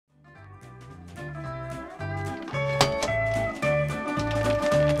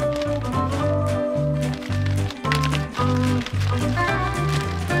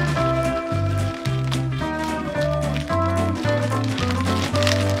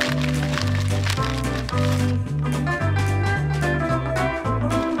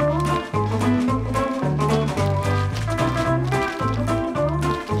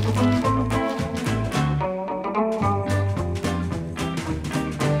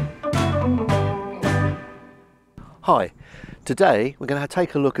Hi, today we're going to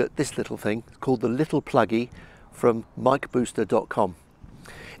take a look at this little thing called the Little Pluggy from micbooster.com.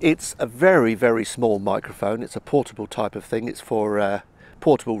 It's a very small microphone. It's a portable type of thing. It's for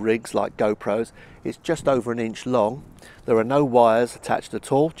portable rigs like GoPros. It's just over 1 inch long. There are no wires attached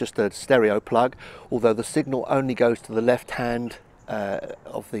at all, just a stereo plug, although the signal only goes to the left hand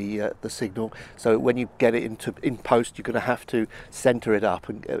of the signal, so when you get it in post you're going to have to center it up,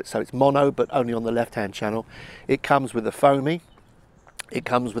 and so it's mono but only on the left hand channel. It comes with a foamy. It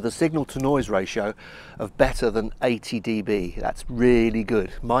comes with a signal to noise ratio of better than 80 dB. That's really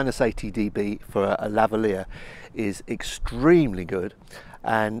good. Minus 80 dB for a lavalier is extremely good,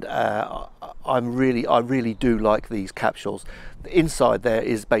 and I really do like these capsules. The inside there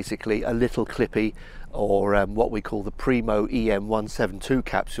is basically a little clippy, or what we call the Primo EM172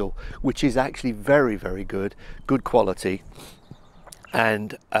 capsule, which is actually very good quality,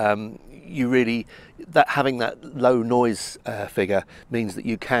 and having that low noise figure means that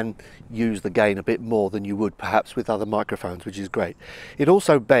you can use the gain a bit more than you would perhaps with other microphones, which is great. It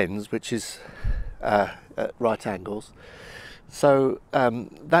also bends, which is at right angles, so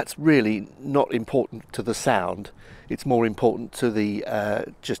that's really not important to the sound. It's more important to the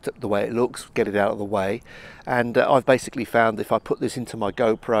just the way it looks, get it out of the way. And I've basically found if I put this into my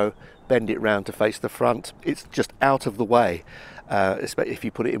GoPro, bend it round to face the front, it's just out of the way, especially if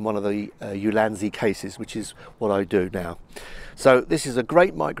you put it in one of the Ulanzi cases, which is what I do now. So this is a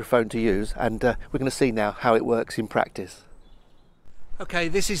great microphone to use, and we're going to see now how it works in practice. Okay,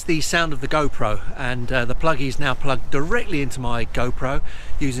 this is the sound of the GoPro, and the pluggy is now plugged directly into my GoPro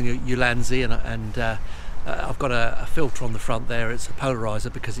using a Ulanzi, and I've got a filter on the front there. It's a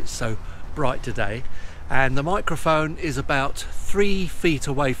polarizer because it's so bright today, and the microphone is about 3 feet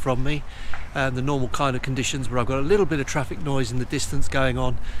away from me, the normal kind of conditions where I've got a little bit of traffic noise in the distance going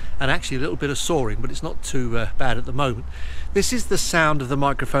on, and actually a little bit of soaring, but it's not too bad at the moment. This is the sound of the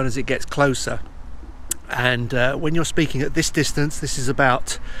microphone as it gets closer, and when you're speaking at this distance, this is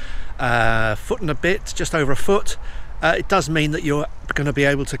about a foot and a bit, just over a foot. It does mean that you're going to be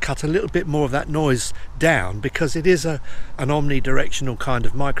able to cut a little bit more of that noise down, because it is an omnidirectional kind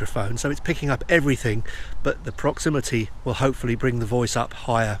of microphone, so it's picking up everything, but the proximity will hopefully bring the voice up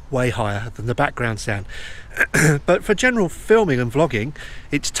higher, way higher than the background sound. But for general filming and vlogging,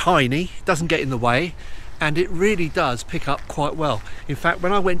 it's tiny, doesn't get in the way, and it really does pick up quite well. In fact,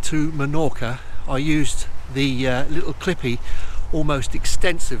 when I went to Menorca, I used the little clippy almost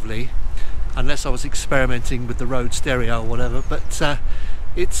extensively, unless I was experimenting with the Rode stereo or whatever, but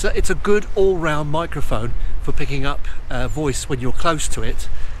it's a good all-round microphone for picking up voice when you're close to it,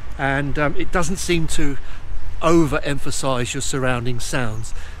 and it doesn't seem to over-emphasize your surrounding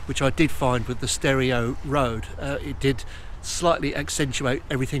sounds, which I did find with the stereo Rode. It did slightly accentuate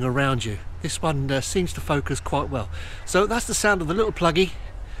everything around you. This one seems to focus quite well. So that's the sound of the Little Pluggy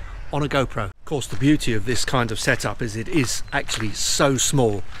on a GoPro. Of course, the beauty of this kind of setup is it is actually so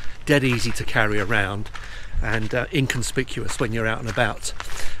small, dead easy to carry around, and inconspicuous when you're out and about,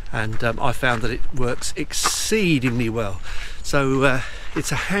 and I found that it works exceedingly well. So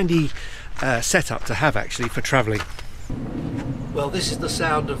it's a handy setup to have actually for travelling. Well, this is the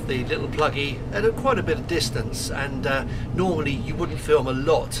sound of the Little Pluggy at quite a bit of distance, and normally you wouldn't film a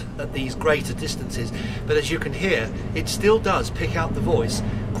lot at these greater distances, but as you can hear, it still does pick out the voice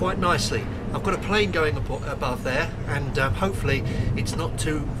quite nicely. I've got a plane going above there, and hopefully it's not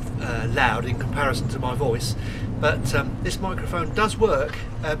too loud in comparison to my voice, but this microphone does work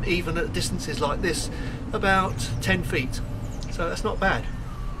even at distances like this, about 10 feet, so that's not bad.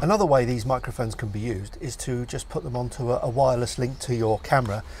 Another way these microphones can be used is to just put them onto a wireless link to your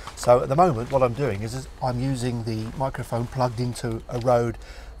camera. So at the moment what I'm doing is I'm using the microphone plugged into a Rode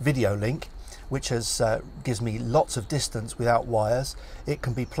video link, which gives me lots of distance without wires. It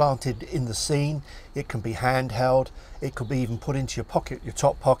can be planted in the scene, it can be handheld, it could be even put into your pocket, your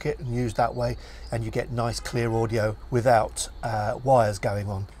top pocket, and used that way, and you get nice clear audio without wires going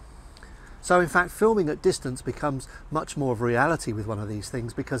on. So in fact, filming at distance becomes much more of a reality with one of these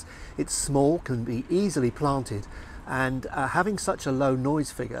things, because it's small, can be easily planted, and having such a low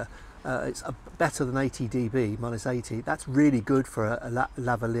noise figure, it's better than 80 dB, minus 80. That's really good for a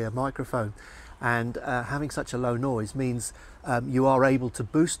lavalier microphone, and having such a low noise means you are able to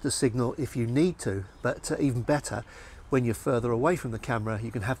boost the signal if you need to, but even better, when you're further away from the camera,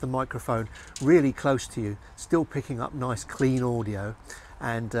 you can have the microphone really close to you, still picking up nice clean audio,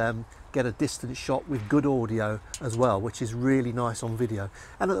 and get a distant shot with good audio as well, which is really nice on video.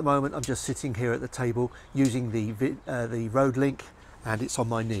 And at the moment I'm just sitting here at the table using the Rode link, and it's on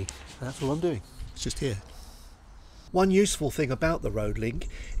my knee. That's all I'm doing. It's just here. One useful thing about the Rode Link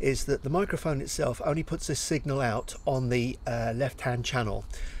is that the microphone itself only puts this signal out on the left-hand channel.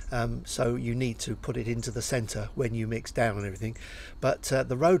 So you need to put it into the center when you mix down and everything, but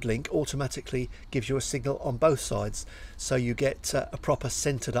the Rode Link automatically gives you a signal on both sides, so you get a proper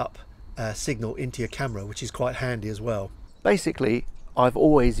centered up signal into your camera, which is quite handy as well. Basically, I've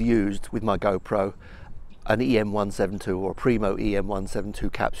always used with my GoPro an EM172 or a Primo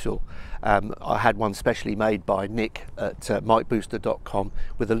EM172 capsule. I had one specially made by Nick at micbooster.com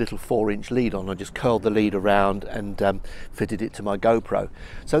with a little 4-inch lead on. I just curled the lead around and fitted it to my GoPro.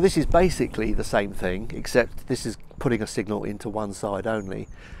 So this is basically the same thing, except this is putting a signal into one side only,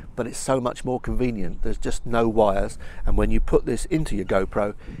 but it's so much more convenient. There's just no wires, and when you put this into your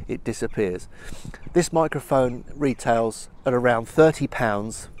GoPro, it disappears. This microphone retails at around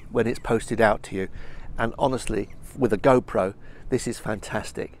 £30 when it's posted out to you. And honestly, with a GoPro, this is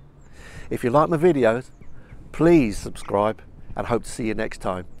fantastic. If you like my videos, please subscribe and hope to see you next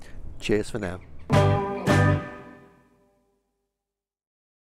time. Cheers for now.